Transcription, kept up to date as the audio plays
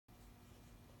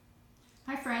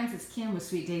friends, it's Kim with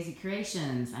Sweet Daisy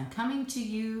Creations. I'm coming to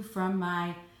you from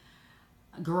my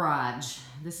garage.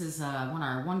 This is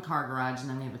our one-car garage, and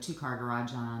then we have a two-car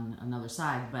garage on another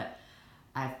side. But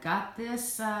I've got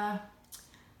this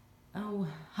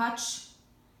hutch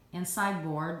and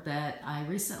sideboard that I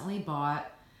recently bought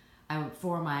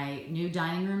for my new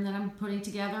dining room that I'm putting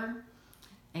together.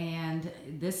 And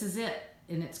this is it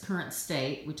in its current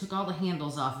state. We took all the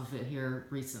handles off of it here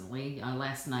recently,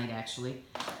 last night actually.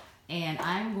 And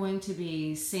I'm going to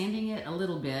be sanding it a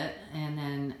little bit and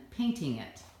then painting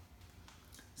it.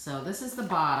 So this is the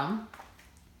bottom.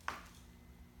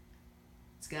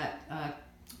 It's got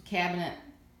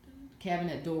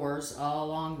cabinet doors all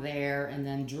along there, and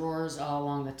then drawers all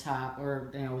along the top,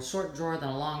 or a short drawer, then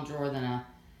a long drawer, then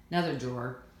another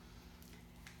drawer.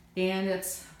 And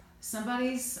it's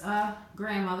somebody's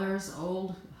grandmother's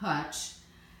old hutch,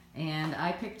 and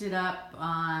I picked it up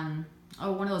on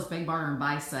one of those big barter and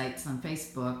buy sites on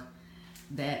Facebook,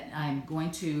 that I'm going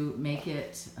to make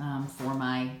it for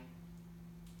my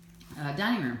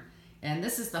dining room. And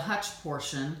this is the hutch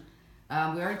portion. We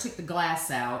already took the glass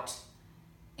out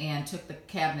and took the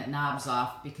cabinet knobs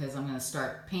off because I'm going to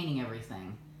start painting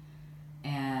everything.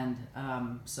 And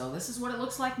so this is what it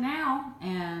looks like now,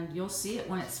 and you'll see it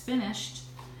when it's finished.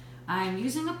 I'm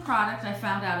using a product I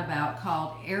found out about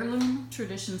called Heirloom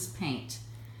Traditions Paint.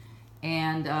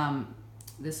 And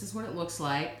this is what it looks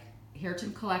like.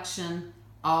 Heritage Collection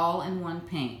all-in-one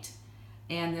paint.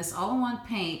 And this all-in-one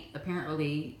paint,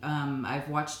 apparently, I've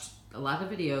watched a lot of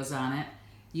videos on it.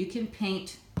 You can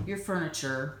paint your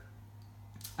furniture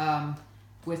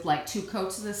with like 2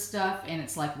 coats of this stuff, and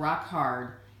it's like rock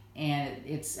hard. And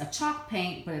it's a chalk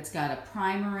paint, but it's got a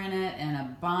primer in it and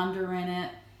a bonder in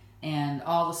it and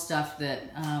all the stuff that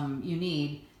you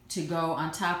need to go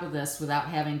on top of this without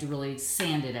having to really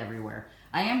sand it everywhere.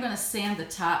 I am going to sand the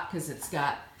top because it's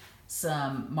got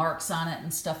some marks on it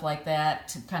and stuff like that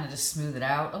to kind of just smooth it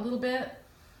out a little bit.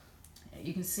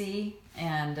 You can see,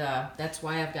 and that's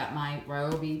why I've got my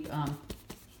Ryobi,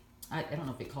 I don't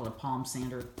know if they call it a palm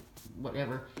sander,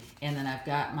 whatever. And then I've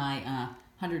got my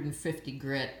 150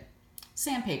 grit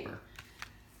sandpaper.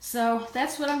 So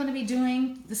that's what I'm going to be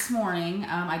doing this morning.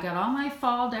 I got all my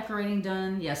fall decorating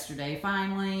done yesterday,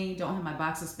 finally. Don't have my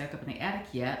boxes back up in the attic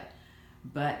yet,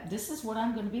 but this is what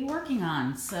I'm going to be working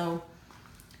on. So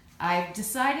I've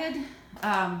decided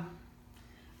I'm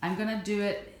going to do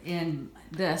it in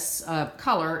this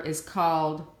color is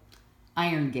called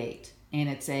Iron Gate, and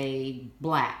it's a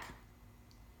black,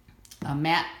 a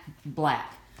matte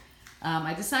black.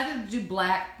 I decided to do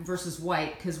black versus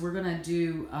white because we're going to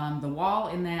do the wall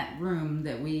in that room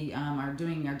that we are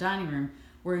doing our dining room.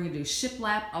 We're going to do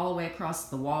shiplap all the way across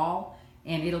the wall,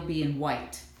 and it'll be in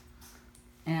white.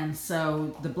 And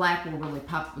so the black will really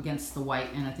pop up against the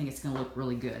white, and I think it's going to look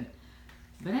really good.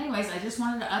 But anyways, I just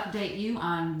wanted to update you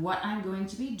on what I'm going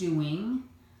to be doing.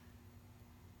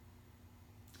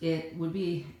 It's going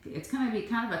to be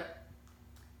kind of a,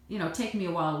 take me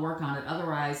a while to work on it.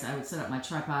 Otherwise, I would set up my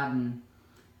tripod and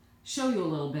show you a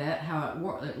little bit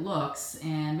how it looks.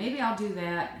 And maybe I'll do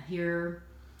that here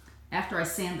after I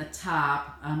sand the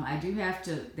top. I do have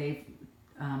to, they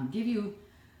give you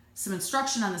some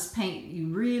instruction on this paint. You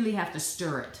really have to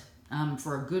stir it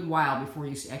for a good while before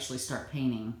you actually start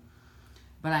painting.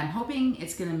 But I'm hoping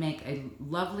it's going to make a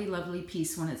lovely, lovely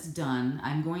piece when it's done.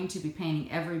 I'm going to be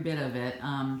painting every bit of it.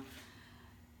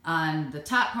 On the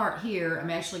top part here, I'm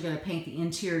actually going to paint the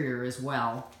interior as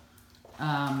well.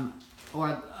 And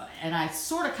I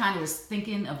sort of kind of was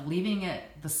thinking of leaving it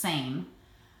the same,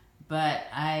 but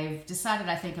I've decided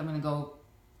I think I'm going to go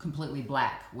completely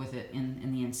black with it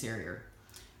in the interior.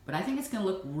 But I think it's going to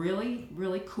look really,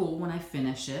 really cool when I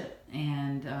finish it.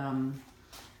 And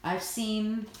I've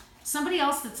seen somebody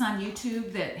else that's on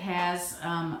YouTube that has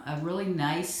a really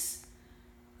nice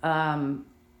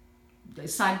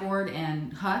sideboard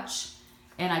and hutch,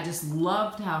 and I just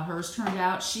loved how hers turned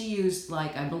out. She used,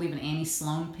 like, I believe an Annie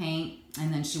Sloan paint,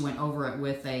 and then she went over it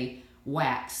with a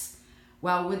wax.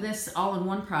 Well, with this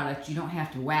all-in-one product, you don't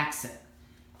have to wax it.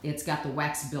 It's got the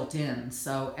wax built in,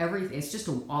 so it's just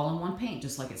an all-in-one paint,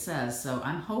 just like it says. So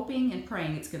I'm hoping and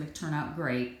praying it's going to turn out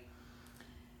great.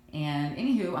 And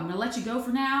anywho, I'm going to let you go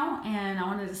for now, and I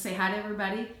wanted to say hi to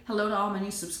everybody. Hello to all my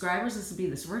new subscribers. This will be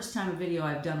the first time a video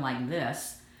I've done like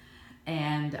this.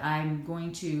 And I'm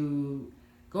going to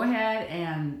go ahead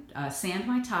and sand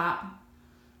my top,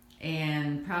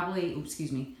 and probably,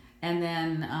 and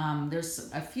then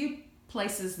there's a few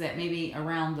places that maybe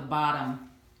around the bottom,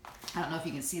 I don't know if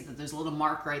you can see that there's a little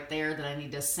mark right there that I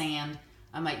need to sand.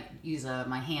 I might use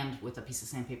my hand with a piece of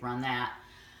sandpaper on that.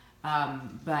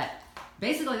 But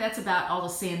basically that's about all the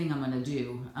sanding I'm going to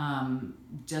do,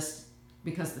 just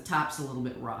because the top's a little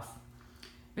bit rough.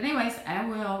 But anyways, I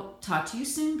will talk to you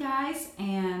soon, guys,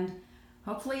 and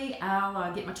hopefully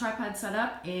I'll get my tripod set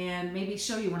up and maybe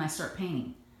show you when I start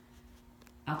painting.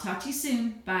 I'll talk to you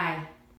soon. Bye.